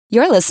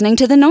You're listening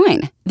to The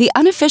Noine, the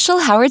unofficial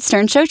Howard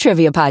Stern Show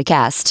trivia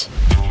podcast.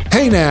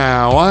 Hey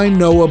now, I'm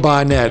Noah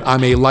Bonnet.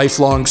 I'm a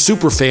lifelong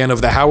superfan of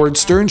The Howard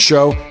Stern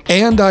Show,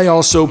 and I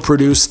also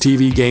produce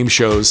TV game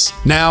shows.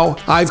 Now,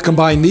 I've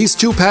combined these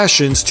two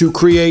passions to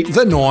create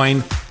The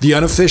Noine, the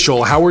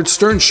unofficial Howard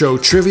Stern Show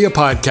trivia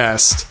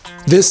podcast.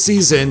 This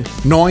season,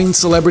 9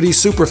 celebrity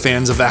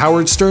superfans of The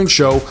Howard Stern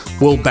Show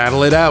will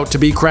battle it out to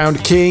be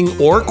crowned king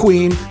or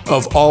queen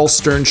of all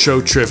Stern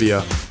Show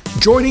trivia.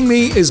 Joining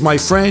me is my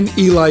friend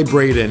Eli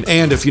Braden,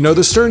 and if you know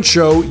The Stern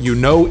Show, you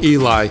know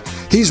Eli.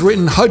 He's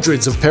written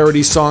hundreds of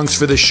parody songs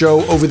for the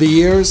show over the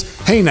years.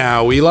 Hey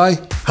now, Eli.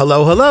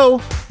 Hello.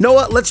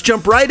 Noah, let's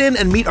jump right in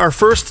and meet our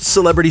first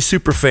celebrity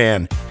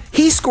superfan.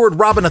 He scored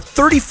Robin a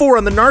 34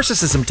 on the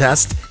narcissism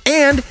test,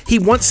 and he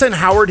once sent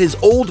Howard his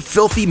old,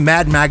 filthy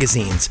Mad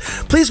magazines.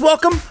 Please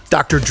welcome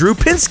Dr. Drew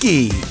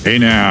Pinsky. Hey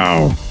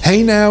now.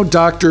 Hey now,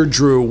 Dr.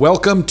 Drew.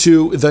 Welcome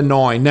to The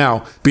Noine.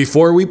 Now,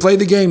 before we play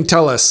the game,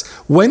 tell us,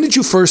 when did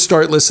you first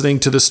start listening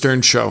to The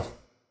Stern Show?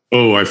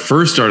 Oh, I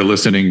first started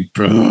listening,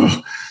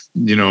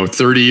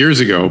 30 years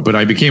ago, but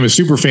I became a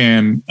super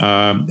fan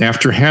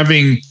after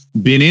having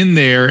been in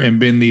there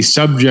and been the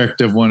subject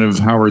of one of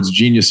Howard's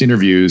genius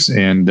interviews,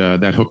 and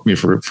that hooked me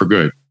for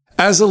good.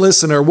 As a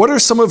listener, what are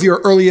some of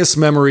your earliest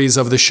memories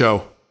of the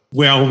show?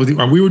 Well,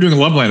 we were doing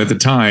Loveline at the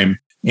time,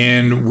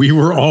 and we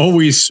were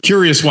always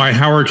curious why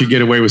Howard could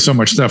get away with so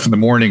much stuff in the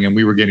morning, and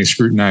we were getting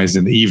scrutinized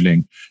in the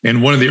evening.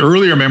 And one of the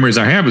earlier memories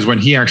I have is when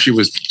he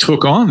actually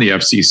took on the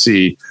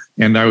FCC,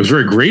 and I was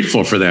very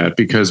grateful for that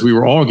because we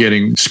were all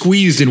getting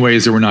squeezed in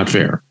ways that were not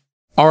fair.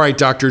 All right,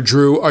 Dr.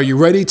 Drew, are you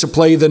ready to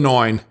play The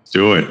Noine?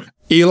 Do it.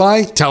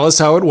 Eli, tell us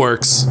how it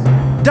works.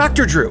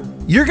 Dr. Drew,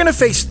 you're going to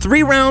face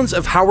 3 rounds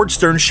of Howard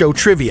Stern Show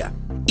trivia.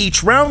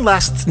 Each round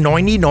lasts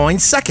 99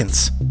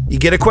 seconds. You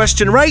get a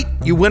question right,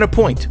 you win a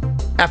point.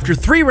 After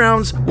 3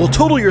 rounds, we'll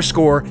total your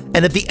score,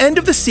 and at the end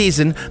of the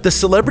season, the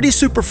celebrity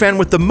superfan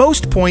with the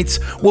most points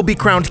will be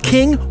crowned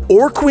king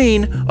or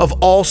queen of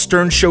all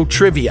Stern Show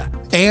trivia.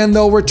 And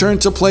they'll return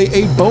to play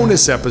a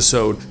bonus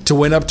episode to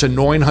win up to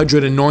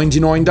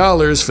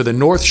 $999 for the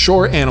North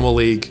Shore Animal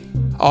League.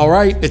 All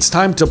right, it's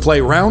time to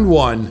play round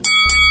 1.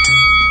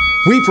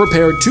 We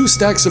prepared 2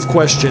 stacks of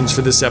questions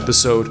for this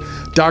episode.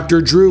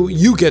 Dr. Drew,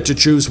 you get to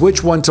choose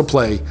which one to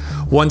play.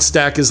 One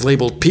stack is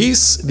labeled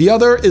peace, the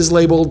other is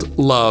labeled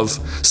love.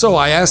 So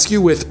I ask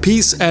you with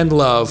peace and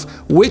love,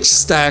 which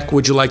stack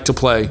would you like to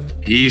play?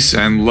 Peace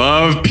and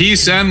love,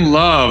 peace and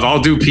love.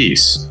 I'll do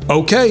peace.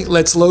 Okay,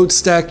 let's load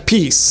stack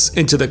peace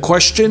into the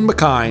question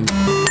McKine.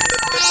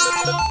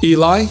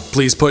 Eli,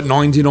 please put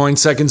 99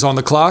 seconds on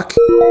the clock.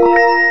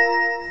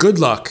 Good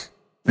luck.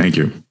 Thank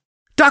you.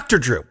 Dr.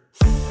 Drew,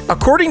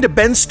 according to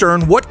Ben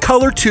Stern, what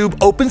color tube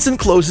opens and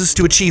closes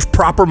to achieve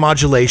proper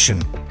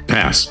modulation?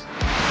 Pass.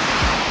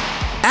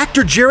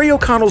 Actor Jerry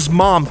O'Connell's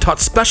mom taught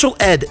special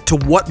ed to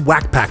what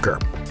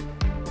whackpacker?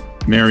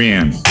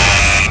 Marianne.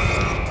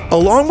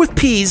 Along with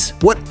peas,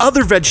 what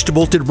other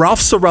vegetable did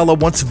Ralph Sorella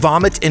once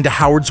vomit into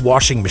Howard's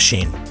washing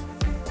machine?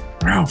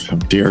 Ralph, how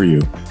dare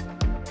you?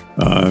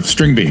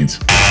 String beans.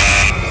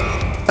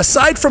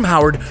 Aside from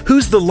Howard,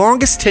 who's the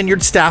longest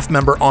tenured staff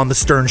member on The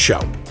Stern Show?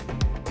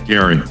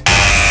 Gary.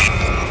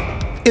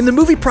 In the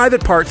movie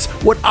Private Parts,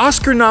 what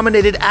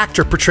Oscar-nominated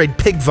actor portrayed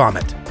pig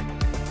vomit?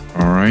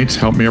 All right,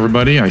 help me,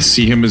 everybody. I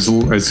see him as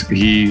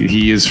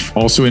he is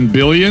also in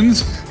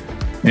Billions,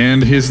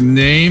 and his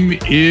name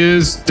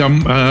is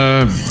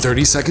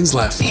 30 seconds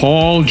left.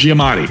 Paul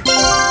Giamatti.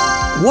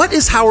 What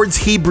is Howard's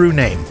Hebrew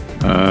name?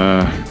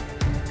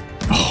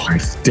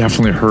 I've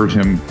definitely heard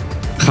him.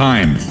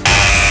 Chaim.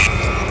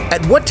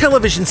 At what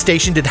television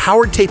station did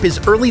Howard tape his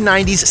early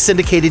 90s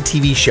syndicated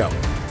TV show?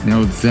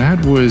 No,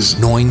 that was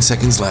 9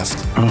 seconds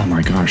left. Oh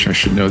my gosh, I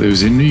should know. It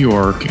was in New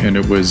York, and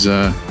it was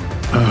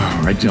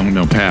I don't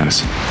know.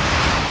 Pass.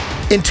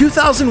 In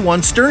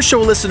 2001, Stern Show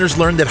listeners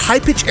learned that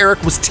High Pitch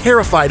Eric was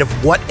terrified of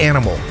what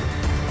animal?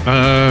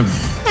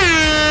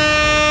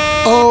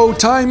 Oh,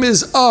 time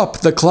is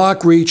up. The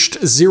clock reached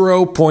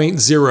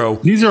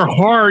 0.0. These are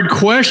hard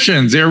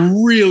questions. They're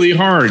really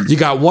hard. You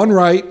got one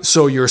right,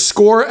 so your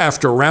score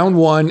after round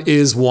 1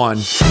 is 1.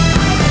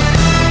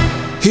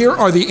 Here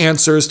are the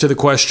answers to the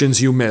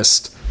questions you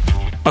missed.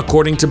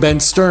 According to Ben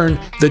Stern,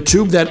 the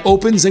tube that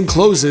opens and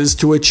closes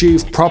to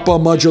achieve proper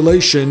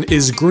modulation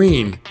is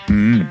green.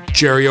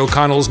 Jerry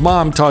O'Connell's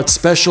mom taught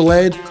special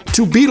ed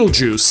to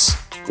Beetlejuice.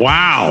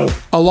 Wow.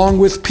 Along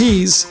with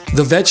peas,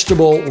 the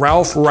vegetable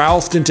Ralph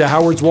ralphed into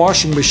Howard's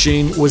washing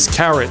machine was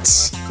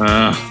carrots.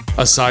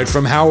 Aside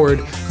from Howard,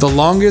 the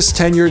longest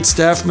tenured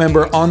staff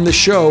member on the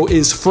show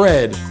is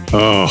Fred.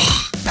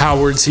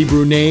 Howard's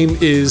Hebrew name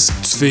is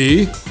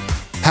Tzvi.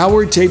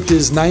 Howard taped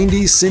his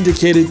 90s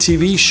syndicated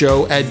TV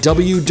show at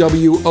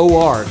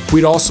WWOR.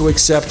 We'd also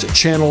accept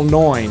Channel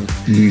Noine.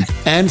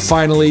 And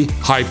finally,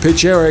 High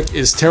Pitch Eric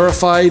is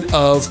terrified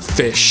of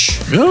fish.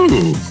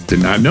 Oh,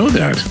 did not know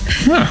that.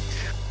 Huh.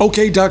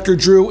 Okay, Dr.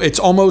 Drew, it's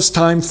almost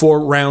time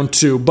for round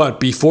 2. But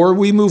before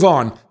we move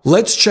on,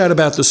 let's chat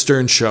about The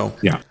Stern Show.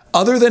 Yeah.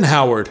 Other than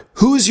Howard,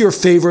 who's your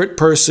favorite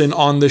person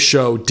on the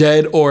show,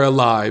 dead or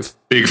alive?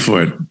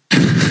 Bigfoot.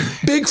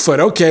 Bigfoot.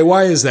 Okay,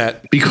 why is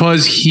that?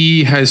 Because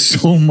he has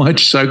so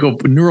much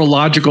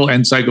neurological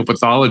and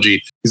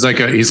psychopathology.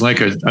 He's like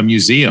a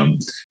museum.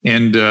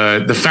 And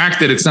the fact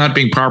that it's not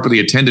being properly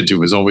attended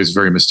to is always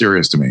very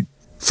mysterious to me.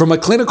 From a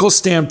clinical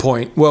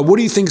standpoint, well, what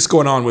do you think is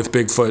going on with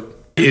Bigfoot?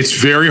 It's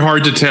very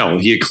hard to tell.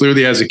 He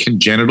clearly has a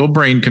congenital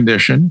brain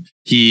condition.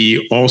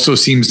 He also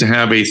seems to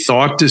have a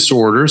thought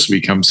disorder, so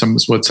becomes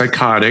somewhat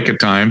psychotic at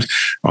times.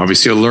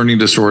 Obviously, a learning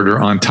disorder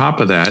on top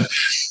of that.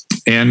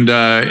 And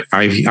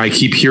I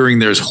keep hearing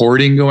there's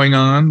hoarding going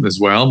on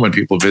as well. When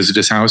people visit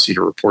his house, you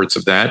hear reports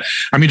of that.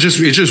 I mean, it's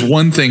just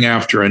one thing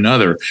after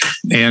another.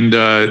 And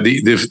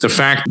the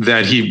fact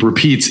that he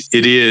repeats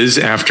 "it is"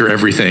 after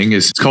everything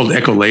it's called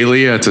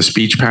echolalia. It's a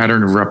speech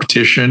pattern of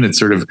repetition. It's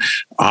sort of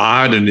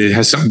odd, and it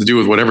has something to do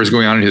with whatever's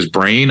going on in his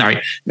brain.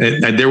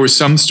 There was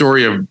some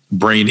story of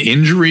brain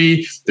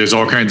injury. There's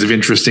all kinds of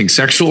interesting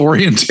sexual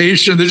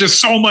orientation. There's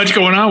just so much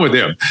going on with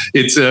him.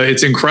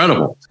 It's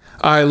incredible.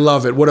 I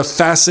love it. What a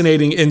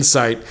fascinating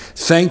insight.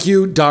 Thank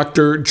you,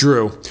 Dr.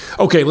 Drew.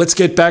 Okay, let's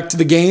get back to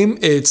the game.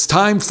 It's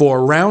time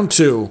for round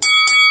 2.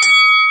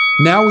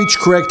 Now each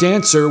correct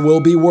answer will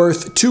be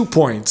worth 2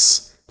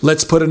 points.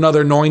 Let's put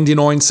another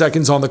 99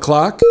 seconds on the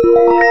clock.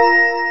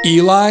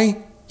 Eli,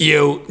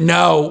 you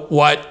know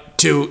what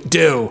to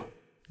do.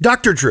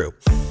 Dr. Drew,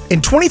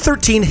 in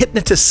 2013,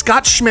 hypnotist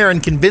Scott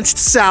Schmerin convinced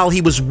Sal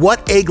he was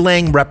what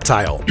egg-laying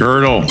reptile?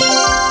 Turtle.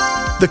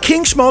 The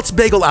King Schmaltz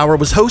Bagel Hour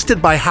was hosted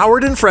by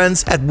Howard and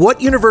Friends at what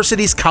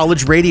university's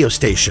college radio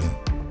station?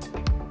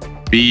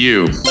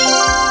 BU.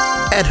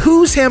 At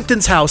whose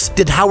Hampton's house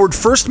did Howard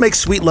first make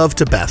sweet love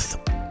to Beth?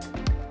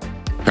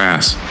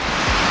 Pass.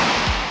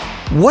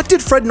 What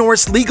did Fred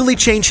Norris legally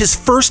change his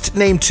first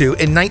name to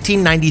in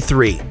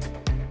 1993?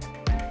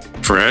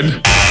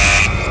 Fred.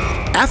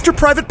 After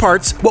Private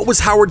Parts, what was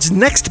Howard's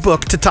next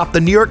book to top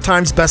the New York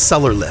Times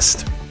bestseller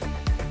list?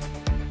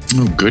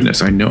 Oh,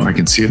 goodness. I know. I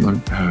can see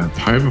it.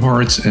 Private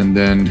Parts, and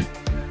then...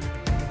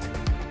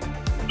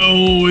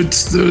 Oh,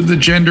 it's the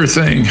gender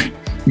thing.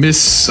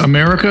 Miss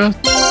America?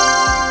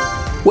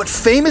 What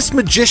famous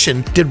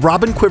magician did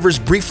Robin Quivers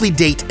briefly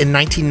date in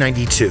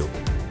 1992?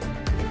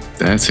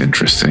 That's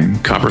interesting.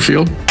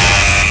 Copperfield?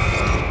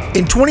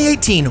 In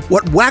 2018,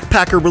 what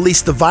whackpacker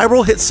released the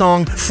viral hit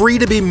song Free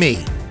to Be Me?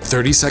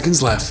 30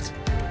 seconds left.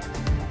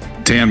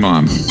 Tan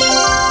Mom.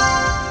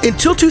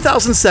 Until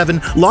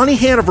 2007, Lonnie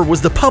Hanover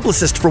was the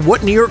publicist for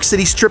what New York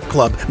City strip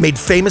club made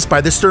famous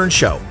by The Stern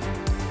Show?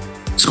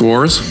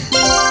 Scores?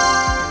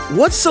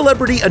 What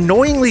celebrity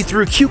annoyingly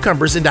threw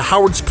cucumbers into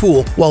Howard's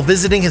pool while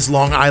visiting his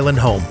Long Island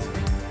home?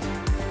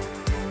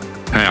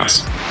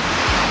 Pass.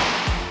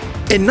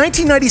 In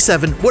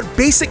 1997, what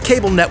basic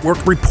cable network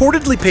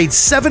reportedly paid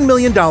 $7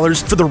 million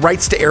for the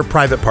rights to air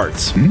Private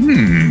Parts?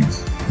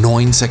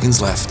 9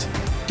 seconds left.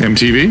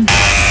 MTV?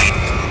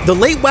 The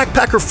late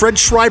whackpacker Fred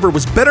Schreiber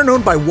was better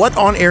known by what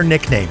on-air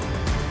nickname?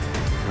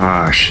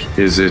 Gosh,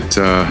 is it...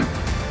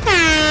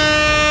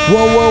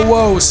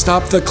 Whoa,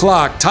 stop the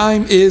clock.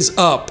 Time is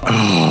up.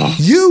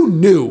 You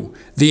knew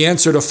the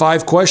answer to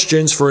 5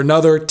 questions for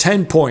another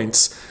 10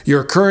 points.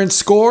 Your current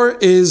score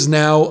is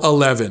now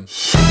 11.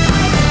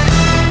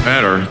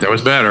 Better. That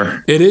was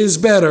better. It is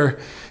better.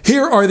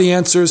 Here are the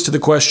answers to the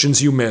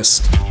questions you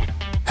missed.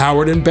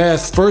 Howard and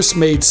Beth first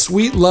made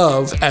sweet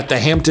love at the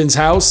Hamptons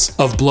house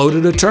of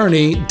bloated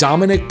attorney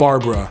Dominic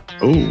Barbara.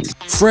 Oh.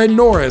 Fred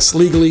Norris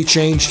legally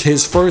changed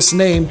his first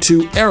name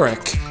to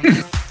Eric.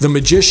 The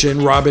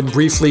magician Robin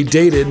briefly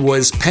dated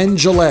was Penn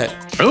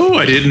Jillette. Oh,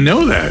 I didn't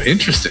know that.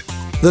 Interesting.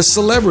 The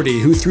celebrity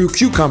who threw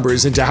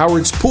cucumbers into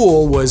Howard's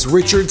pool was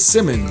Richard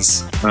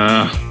Simmons.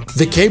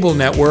 The cable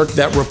network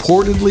that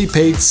reportedly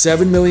paid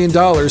 $7 million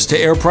to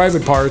air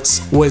Private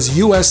Parts was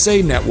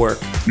USA Network.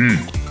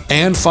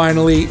 And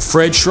finally,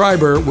 Fred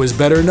Schreiber was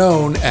better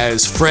known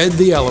as Fred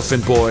the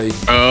Elephant Boy.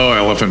 Oh,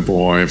 Elephant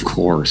Boy, of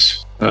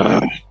course.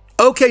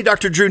 Okay,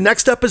 Dr. Drew,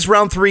 next up is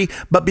round 3,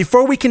 but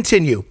before we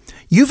continue,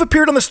 you've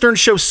appeared on The Stern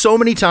Show so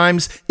many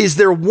times. Is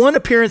there one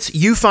appearance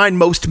you find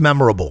most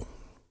memorable?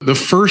 The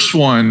first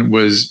one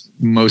was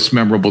most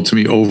memorable to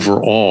me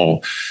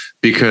overall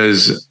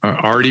because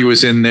Artie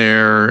was in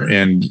there,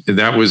 and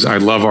that was, I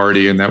love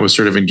Artie, and that was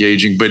sort of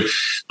engaging. But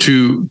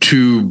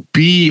to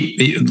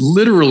be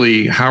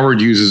literally,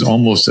 Howard uses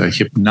almost a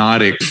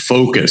hypnotic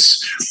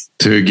focus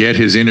to get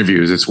his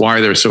interviews. It's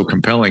why they're so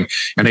compelling.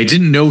 And I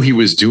didn't know he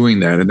was doing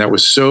that. And that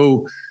was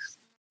so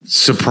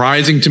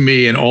surprising to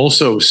me, and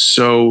also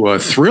so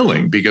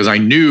thrilling, because I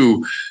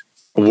knew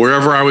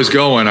wherever I was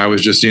going, I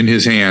was just in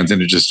his hands, and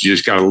you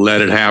just got to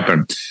let it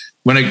happen.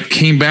 When I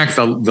came back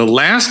the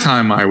last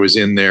time I was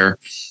in there,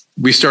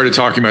 we started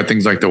talking about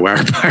things like the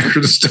whackpacker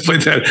and stuff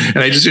like that. And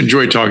I just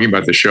enjoyed talking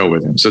about the show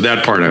with him. So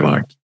that part I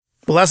liked.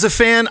 Well, as a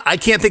fan, I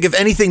can't think of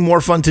anything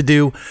more fun to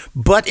do,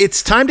 but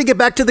it's time to get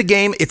back to the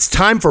game. It's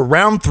time for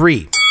round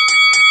 3.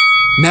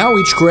 Now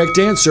each correct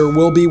answer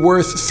will be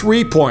worth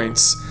 3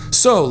 points.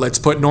 So let's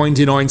put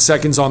 99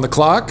 seconds on the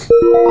clock.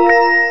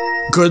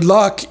 Good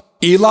luck.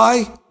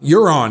 Eli,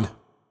 you're on.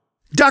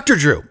 Dr.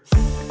 Drew,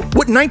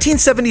 What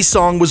 1970s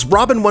song was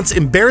Robin once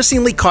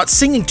embarrassingly caught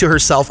singing to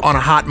herself on a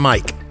hot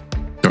mic?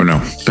 Don't know.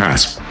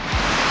 Pass.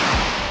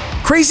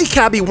 Crazy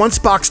Cabbie once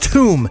boxed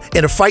whom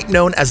in a fight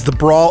known as the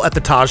Brawl at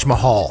the Taj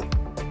Mahal?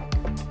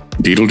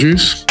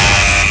 Beetlejuice?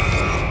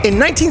 In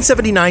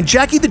 1979,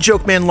 Jackie the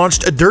Joke Man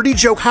launched a dirty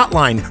joke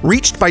hotline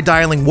reached by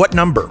dialing what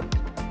number?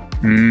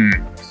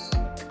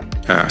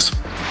 Pass.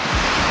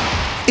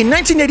 In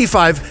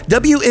 1985,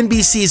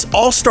 WNBC's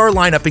all-star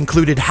lineup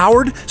included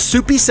Howard,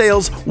 Soupy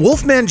Sales,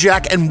 Wolfman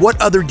Jack, and what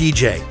other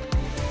DJ?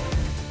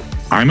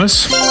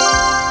 Imus?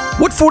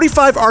 What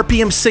 45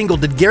 RPM single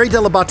did Gary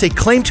Dell'Abate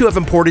claim to have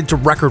imported to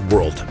Record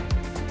World?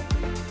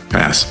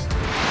 Pass.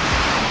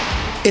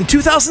 In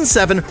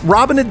 2007,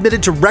 Robin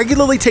admitted to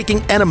regularly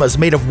taking enemas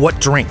made of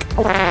what drink?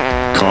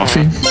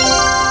 Coffee?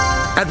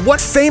 At what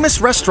famous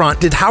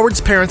restaurant did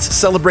Howard's parents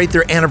celebrate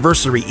their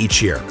anniversary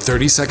each year?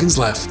 30 seconds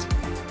left.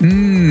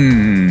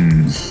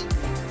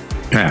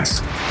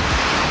 Pass.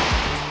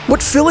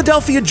 What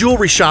Philadelphia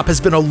jewelry shop has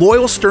been a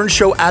loyal Stern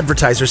Show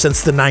advertiser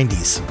since the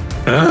 90s?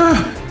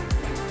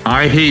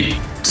 I hate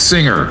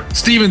Singer.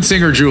 Steven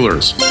Singer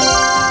Jewelers.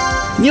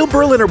 Neil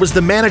Berliner was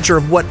the manager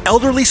of what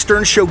elderly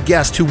Stern Show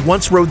guest who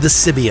once rode the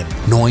Sibian?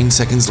 9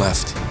 seconds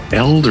left.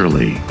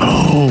 Elderly.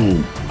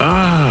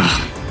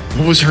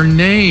 What was her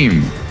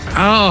name?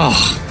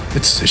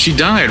 She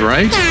died,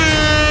 right?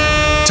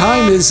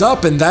 Time is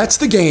up, and that's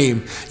the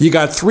game. You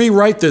got 3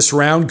 right this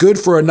round, good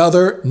for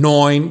another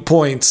 9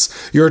 points.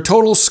 Your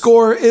total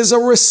score is a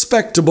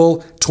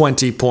respectable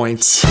 20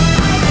 points.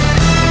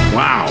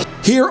 Wow.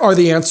 Here are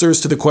the answers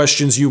to the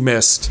questions you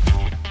missed.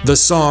 The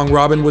song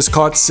Robin was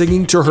caught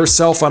singing to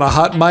herself on a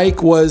hot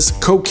mic was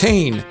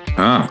Cocaine.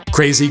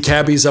 Crazy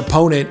Cabbie's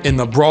opponent in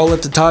the Brawl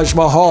at the Taj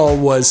Mahal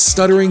was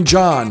Stuttering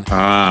John.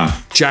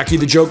 Jackie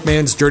the Joke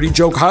Man's Dirty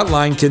Joke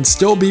Hotline can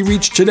still be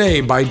reached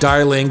today by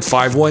dialing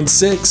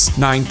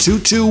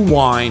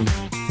 516-922-WINE.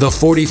 The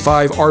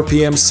 45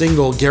 RPM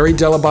single Gary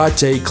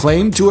Dell'Abate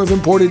claimed to have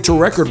imported to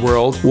Record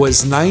World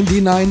was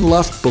 99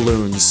 Luft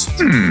Balloons.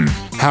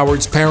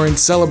 Howard's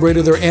parents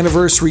celebrated their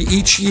anniversary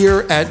each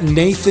year at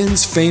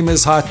Nathan's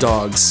Famous Hot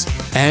Dogs.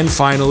 And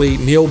finally,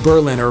 Neil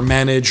Berliner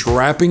managed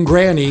Rapping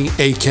Granny,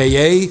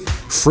 aka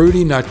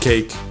Fruity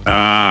Nutcake.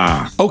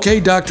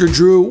 Okay, Dr.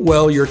 Drew,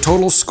 well, your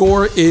total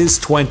score is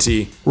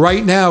 20.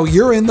 Right now,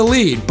 you're in the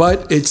lead,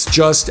 but it's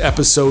just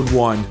episode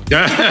 1.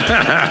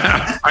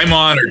 I'm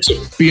honored to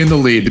be in the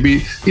lead, to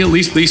be at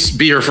least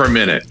be here for a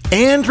minute.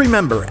 And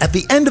remember, at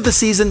the end of the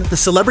season, the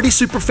celebrity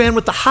superfan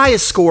with the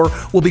highest score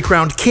will be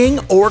crowned king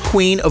or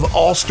queen of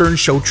all Stern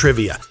Show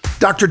trivia.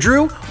 Dr.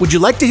 Drew, would you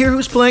like to hear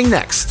who's playing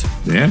next?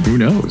 Yeah, who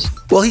knows?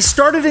 Well, he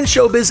started in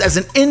showbiz as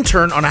an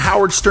intern on a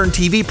Howard Stern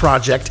TV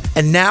project,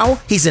 and now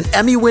he's an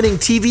Emmy-winning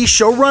TV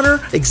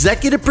showrunner,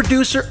 executive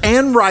producer,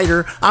 and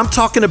writer. I'm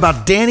talking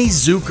about Danny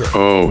Zucker.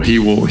 Oh, he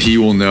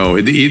will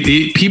know.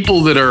 The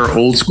people that are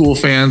old school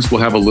fans will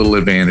have a little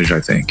advantage,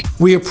 I think.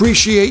 We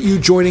appreciate you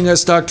joining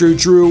us, Dr.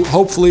 Drew.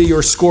 Hopefully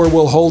your score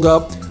will hold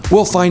up.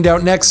 We'll find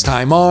out next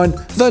time on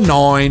The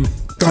Noine.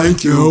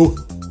 Thank you.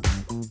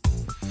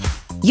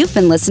 You've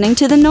been listening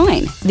to The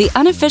Noine, the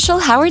unofficial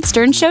Howard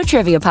Stern Show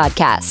trivia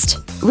podcast.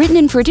 Written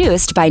and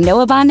produced by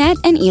Noah Bonnet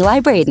and Eli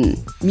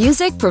Braden.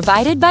 Music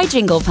provided by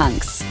Jingle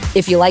Punks.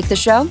 If you like the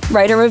show,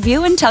 write a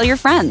review and tell your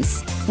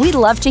friends. We'd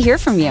love to hear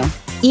from you.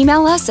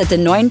 Email us at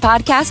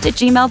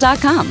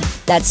thenoinepodcast@gmail.com.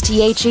 That's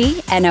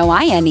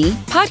THENOINE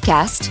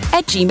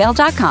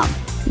podcast@gmail.com.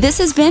 This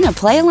has been a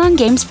Play Along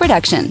Games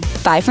production.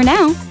 Bye for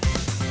now.